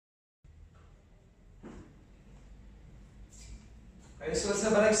Okay, so let's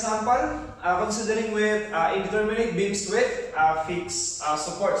have an example. Considering with indeterminate beams with fixed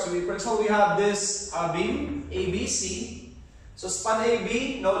support. So for example, we have this beam ABC. So span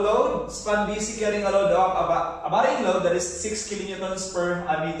AB, no load. Span BC carrying a load of a bearing load that is 6 kilonewtons per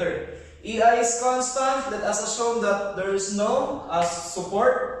meter. EI is constant. Let us assume that there is no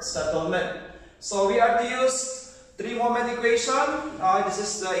support settlement. So we are to use three-moment equation. This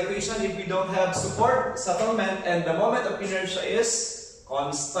is the equation if we don't have support settlement and the moment of inertia is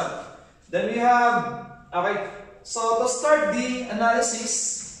constant. Then we have, okay, so to start the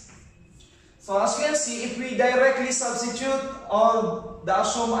analysis, so as you can see, if we directly substitute all the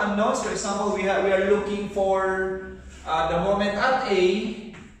assumed unknowns, for example, we are looking for the moment at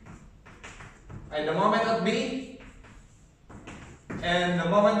A, and the moment at B, and the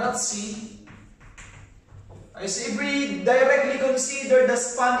moment at C. So if we directly consider the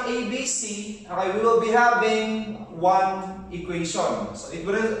span ABC, okay, we will be having one equation. So it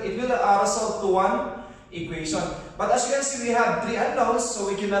will result to one equation. But as you can see, we have three unknowns, so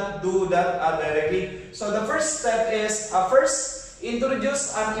we cannot do that directly. So the first step is first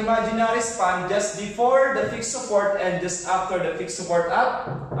introduce an imaginary span just before the fixed support and just after the fixed support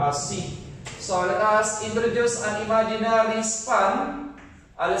at C. So let us introduce an imaginary span.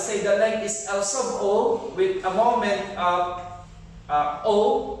 Let's say the length is L sub O with a moment of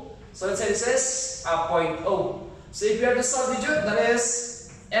O. So let's say this is point O. So if we are to substitute, that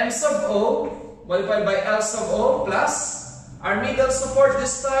is M sub O multiplied by L sub O plus our middle support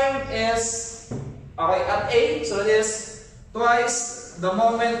this time is at A. So that is twice the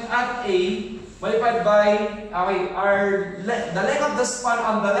moment at A multiplied by the length of the span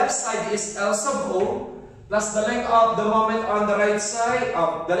on the left side is L sub O. Plus the length of the moment on the right side,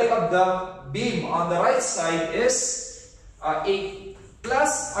 the length of the beam on the right side is 8.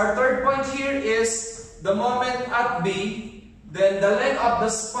 Plus our third point here is the moment at B. Then the length of the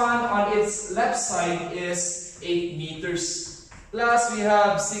span on its left side is 8 meters. Plus we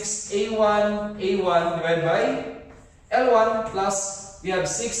have 6A1 divided by L1 plus we have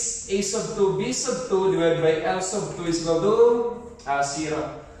 6A sub 2 B sub 2 divided by L sub 2 is equal to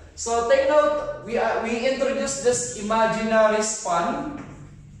 0. So take note, we introduced this imaginary span.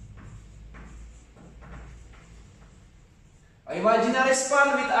 Imaginary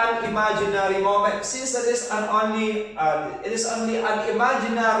span with an imaginary moment. Since that is it is only an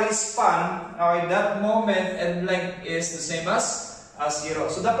imaginary span, that moment and length is the same as 0.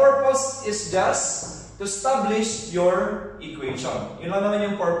 So the purpose is just to establish your equation. Yun lang naman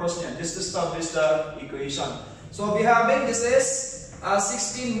yung purpose niya, just to establish the equation. So we having this is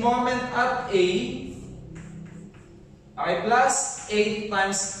 16 moment at A, plus 8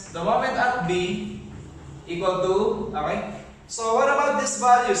 times the moment at B equal to, So what about these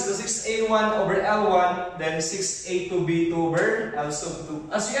values? The 6A1 over L1, then 6A2B2 over L sub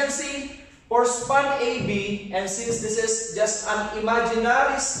 2. As you can see, for span AB, and since this is just an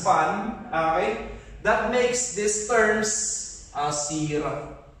imaginary span, that makes these terms 0.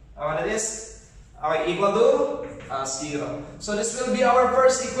 That is equal to 0. So this will be our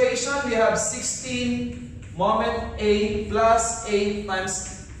first equation. We have 16 moment A plus 8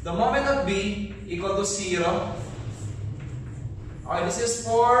 times the moment of B equal to 0. This is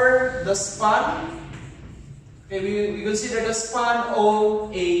for the span. We consider the span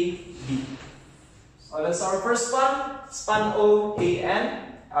OAB. So that's our first span OA and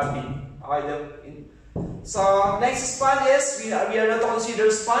B. So next span is we are going to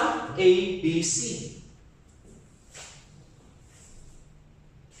consider span ABC.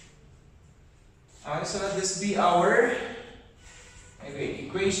 So let this be our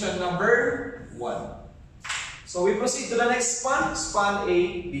equation number 1. So we proceed to the next span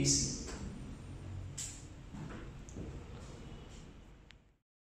ABC.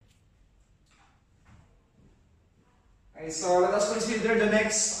 So let us consider the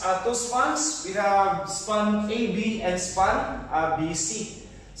next two spans. We have span AB and span BC.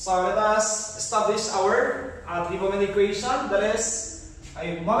 So let us establish our three-moment equation. That is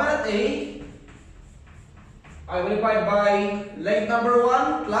a moment at A multiplied by length number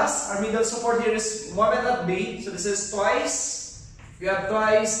 1 plus our middle support here is moment at B. So this is twice. We have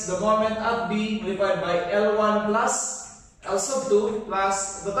twice the moment at B multiplied by L1 plus L sub 2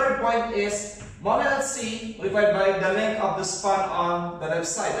 plus the third point is moment at C multiplied by the length of the span on the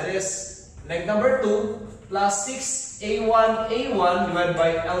left side. That is length number 2 plus 6A1 divided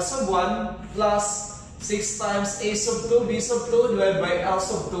by L sub 1 plus 6 times A sub 2 B sub 2 divided by L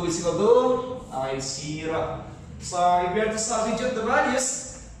sub 2 is equal to 0. So if we are to substitute the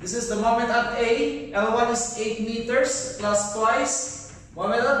values, this is the moment at A, L1 is 8 meters plus twice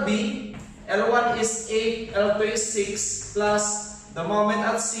moment at B, L1 is 8, L2 is 6 plus the moment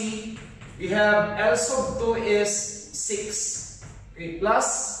at C, we have L sub 2 is 6. Okay,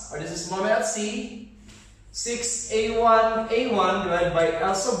 plus, or this is moment at C, 6A1 divided by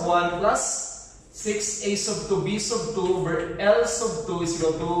L sub 1 plus 6A sub 2 B sub 2 where L sub 2 is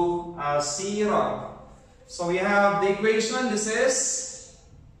equal to 0. So we have the equation, this is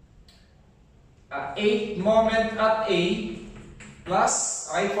 8 moment at A plus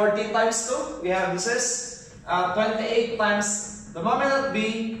 14 times 2, we have this is 28 times the moment at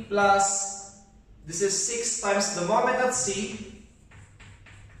B plus this is 6 times the moment at C.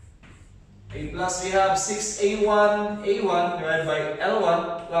 A plus we have 6A1 divided by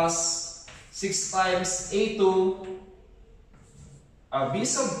L1 plus 6 times A2 B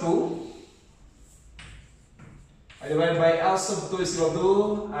sub 2 divided by L sub 2 is equal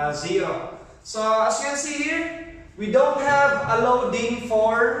to 0. So as you can see here, we don't have a loading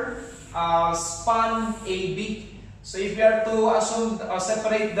for span AB. So if you are to assume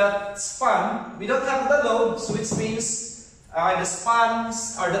separate that span, we don't have the load, so which means the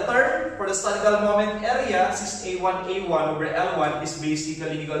spans or the term for the statical moment area 6A1 over L1 is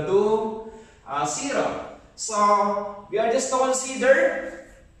basically equal to 0. So we are just to consider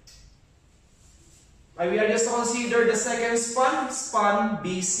the second span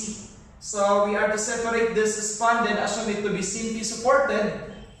BC. So we are to separate this span, then assume it to be simply supported.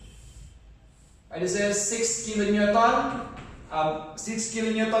 This is 6 kilonewton, 6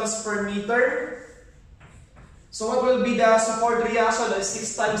 kilonewtons per meter. So what will be the support reaction? That is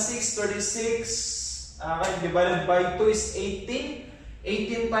 6 times 6, 36. Divided by 2 is 18.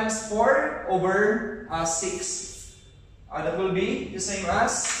 18 times 4 over 6. That will be the same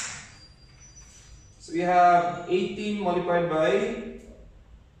as. So we have 18 multiplied by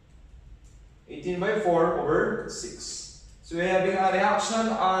 18 by 4 over 6. So we are having a reaction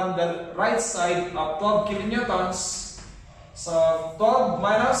on the right side of 12 kilonewtons. So 12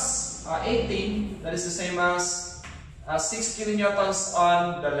 minus 18, that is the same as 6 kilonewtons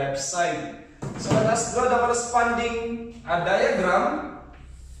on the left side. So let us draw the corresponding diagram.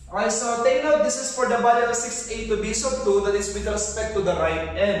 Okay, so take note, this is for the value of 6A to B sub 2, that is with respect to the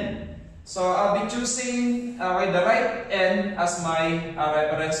right end. So I'll be choosing the right end as my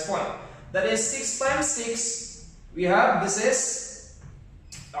reference point. That is 6 times 6, we have, this is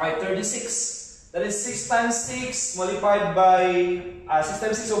 36. That is 6 times 6 multiplied by 6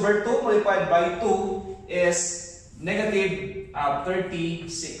 times 6 over 2 multiplied by 2 is negative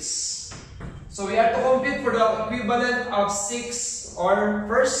 36. So we have to compute for the equivalent of 6, or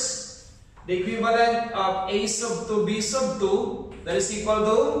first, the equivalent of A sub 2 B sub 2, that is equal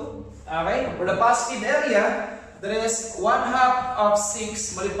to, okay, for the positive area, that is 1/2 of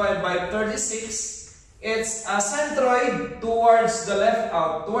 6 multiplied by 36. It's a centroid towards the left,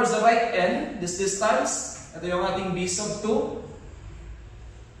 towards the right end, this distance. Ito yung ating B sub 2.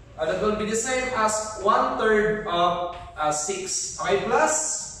 That will be the same as 1/3 of 6. Okay, plus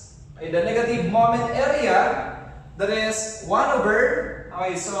the negative moment area, that is 1 over.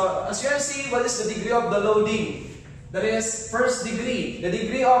 Okay, so as you can see, what is the degree of the loading? That is first degree. The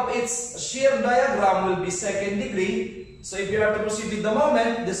degree of its shear diagram will be second degree. So if you have to proceed with the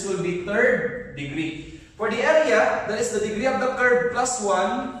moment, this will be third degree. For the area, that is the degree of the curve plus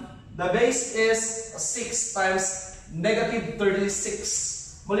 1. The base is 6 times negative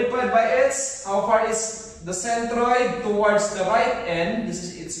 36. Multiplied by its, how far is the centroid towards the right end? This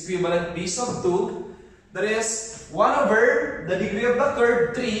is its equivalent B sub 2. That is 1 over the degree of the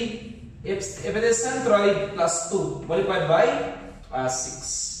curve 3. If it is centroid plus 2 multiplied by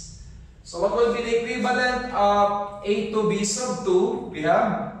 6. So what will be the equivalent of A to B sub 2? We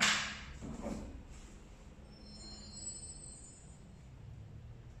have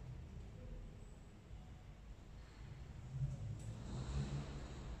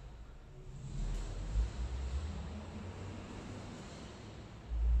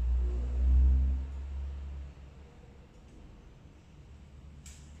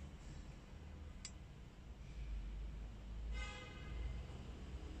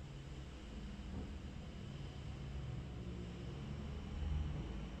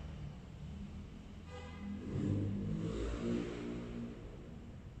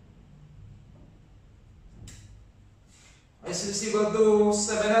this is equal to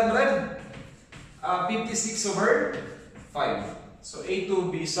 756 over 5. So A to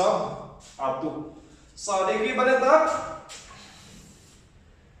B sub 2. So the equivalent of,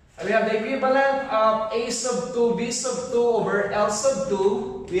 we have the equivalent of A sub 2 B sub 2 over L sub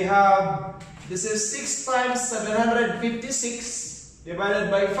 2. We have, this is 6 times 756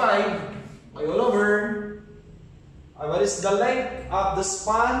 divided by 5 all over. What is the length of the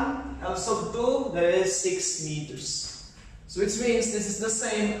span L sub 2? That is 6 meters. So which means this is the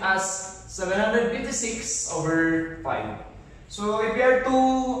same as 756 over 5. So if we are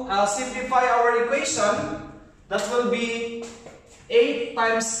to simplify our equation, that will be 8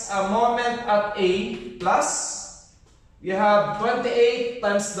 times a moment at A plus, we have 28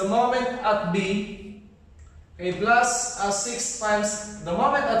 times the moment at B, okay, plus 6 times the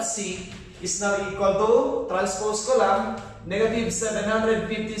moment at C is now equal to, transpose ko lang, negative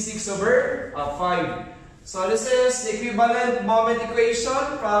 756 over 5. So this is the equivalent moment equation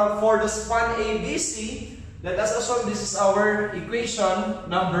for the span ABC. Let us assume this is our equation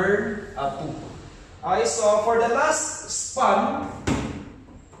number 2. Okay, so for the last span,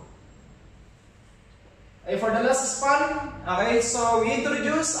 okay, so we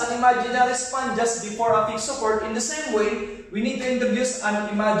introduce an imaginary span just before a fixed support. In the same way, we need to introduce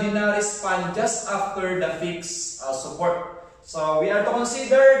an imaginary span just after the fixed support. So we are to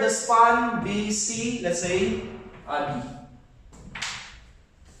consider the span BC, let's say D.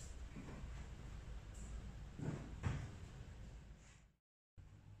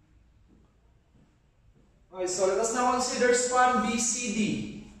 Okay, so let us now consider span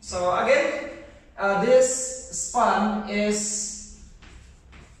BCD. So again, this span is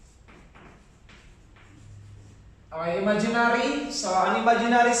imaginary. So an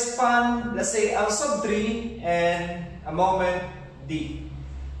imaginary span, let's say L sub 3 and a moment D.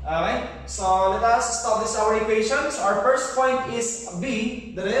 Okay, so let us establish our equation. So our first point is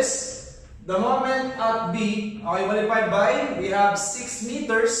B, that is the moment at B, okay, multiplied by, we have 6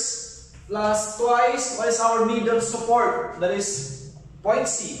 meters plus twice, what is our middle support? That is point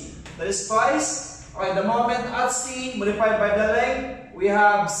C. That is twice, okay, the moment at C multiplied by the length, we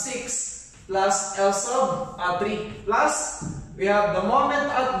have 6 plus L sub 3 plus, we have the moment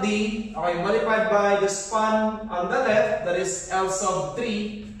at D, okay, multiplied by the span on the left, that is L sub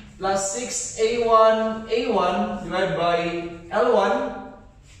 3 plus 6A1 divided by L1,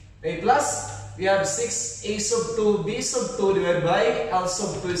 okay, plus we have 6A sub 2 B sub 2 divided by L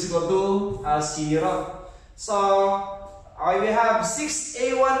sub 2 is equal to 0. So we have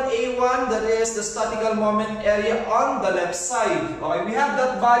 6A1 that is the statical moment area on the left side. Okay, we have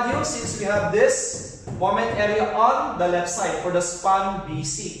that value since we have this moment area on the left side for the span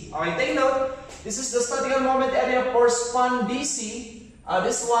BC. Okay, take note, this is the statical moment area for span BC.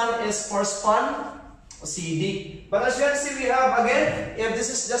 This one is for span CD. But as you can see, we have again, if this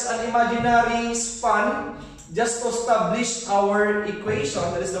is just an imaginary span, just to establish our equation,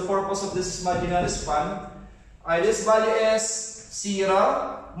 that is the purpose of this imaginary span. This value is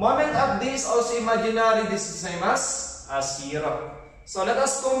 0. Moment at D is also imaginary, this is the same as 0. So let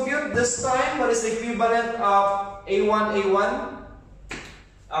us compute this time what is the equivalent of A1.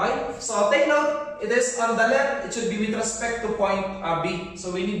 Okay, so take note, it is on the left, it should be with respect to point B.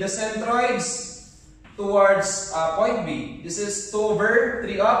 So we need the centroids towards point B. This is 2 over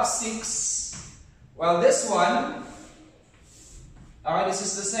 3 of 6. Well, this one, okay, this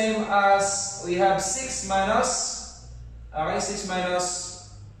is the same as we have 6 minus, okay, 6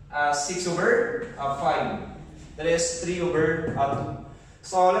 minus 6 over 5. That is 3 over 2.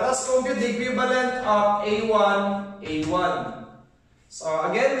 So let us compute the equivalent of A1. So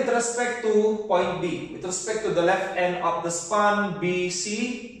again, with respect to point B, with respect to the left end of the span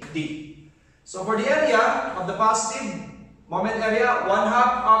BCD. So for the area of the positive moment area,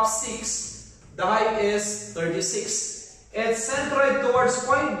 1/2 of 6, the height is 36. It's centroid towards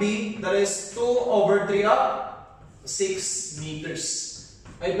point B, that is 2 over 3 of 6 meters.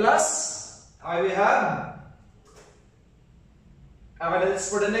 Okay, plus, we have, that's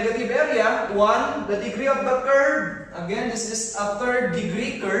for the negative area, 1, the degree of the curve. Again, this is a third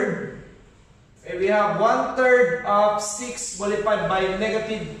degree curve. Okay, we have 1/3 of 6 multiplied by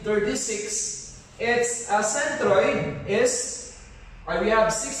negative 36. Its centroid is, we have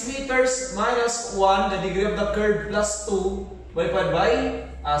 6 meters minus 1, the degree of the curve, plus 2 multiplied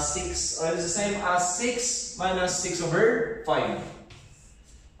by 6. It is the same as 6 minus 6 over 5.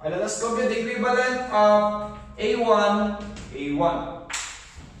 Let us compute the equivalent of A1.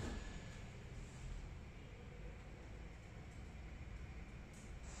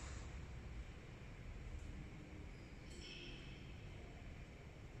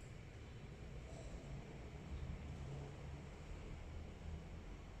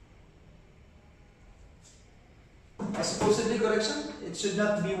 Supposedly correction, it should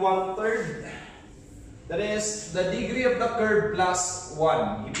not be 1/3. That is the degree of the curve plus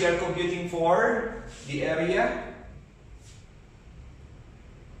 1. If you are computing for the area.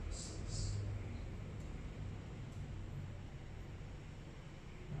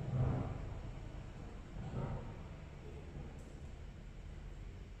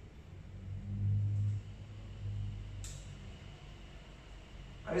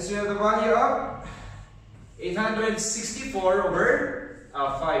 So we have the value of 864 over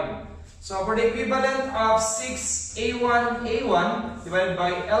 5. So for the equivalent of 6A1 divided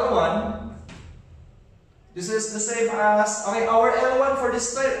by L1, this is the same as, okay, our L1 for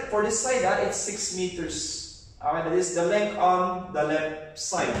this side, it's 6 meters. Okay, that is the length on the left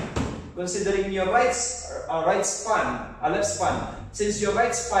side. Considering your left span, since your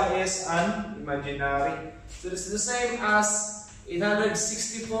right span is an imaginary. So this is the same as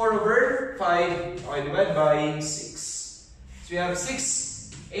 864 over 5, okay, divided by 6. So we have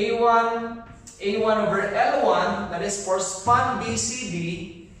 6A1 over L1, that is for span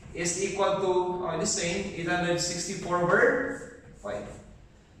BCD, is equal to the same 864 over 5.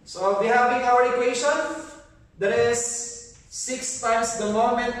 So I'll be having our equation, that is 6 times the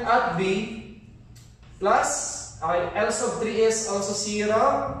moment at B plus L sub 3 is also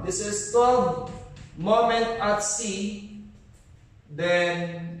 0. This is 12 moment at C,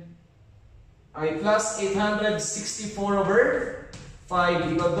 then plus 864 over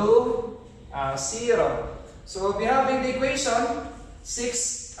 5 equal to 0. So we'll be having the equation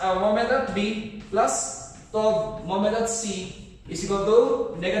 6 moment at B plus 12 moment at C is equal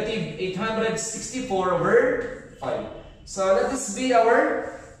to negative 864 over 5. So let this be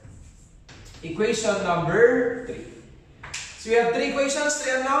our equation number 3. So we have 3 equations,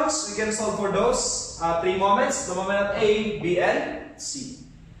 3 unknowns. We can solve for those 3 moments, the moment at A, B, and C.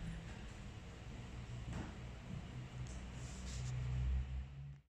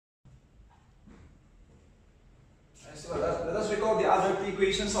 So let us recall the other 3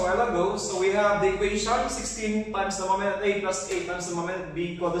 equations a while ago. So we have the equation 16 times the moment at A plus 8 times the moment at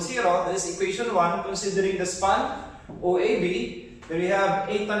B equal to 0. That is equation 1, considering the span OAB. Then we have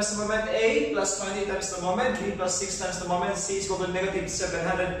 8 times the moment A plus 20 times the moment B plus 6 times the moment C is equal to negative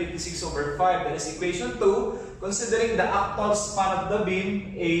 756 over 5. That is equation 2, considering the actual span of the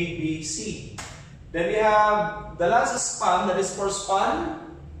beam ABC. Then we have the last span, that is for span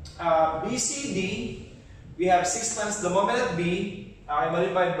BCD. We have 6 times the moment at B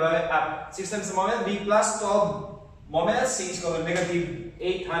multiplied by 6 times the moment at B plus 12 moment at C is equal to negative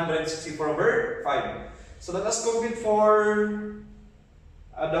 864 over 5. So let us compute for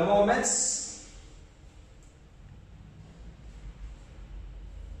the moments.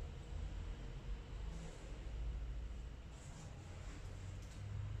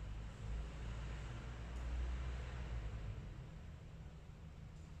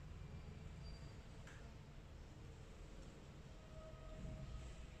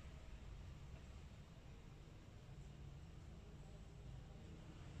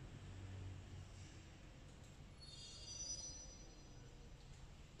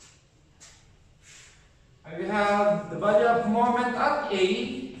 We have the value of moment at A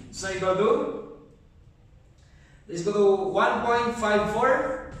is equal to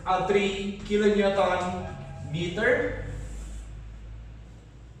 1.54 at 3 kilonewton meter.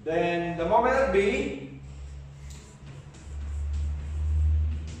 Then the moment at B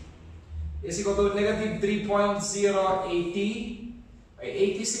is equal to negative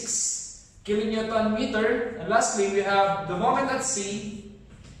 3.086 kilonewton meter. And lastly, we have the moment at C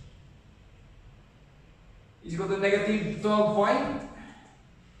is equal to negative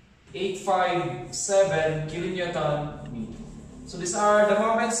 12.857 kilonewton meter. So these are the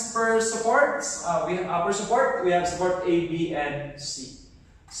moments per supports. We have upper support, we have support A, B, and C.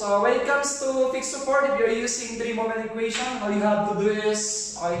 So when it comes to fixed support, if you're using 3-moment equation, all you have to do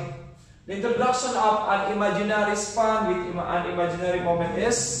is the introduction of an imaginary span with an imaginary moment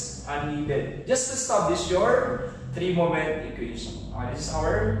is unneeded. Just establish your 3-moment equation. This is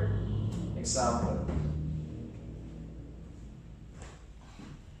our example.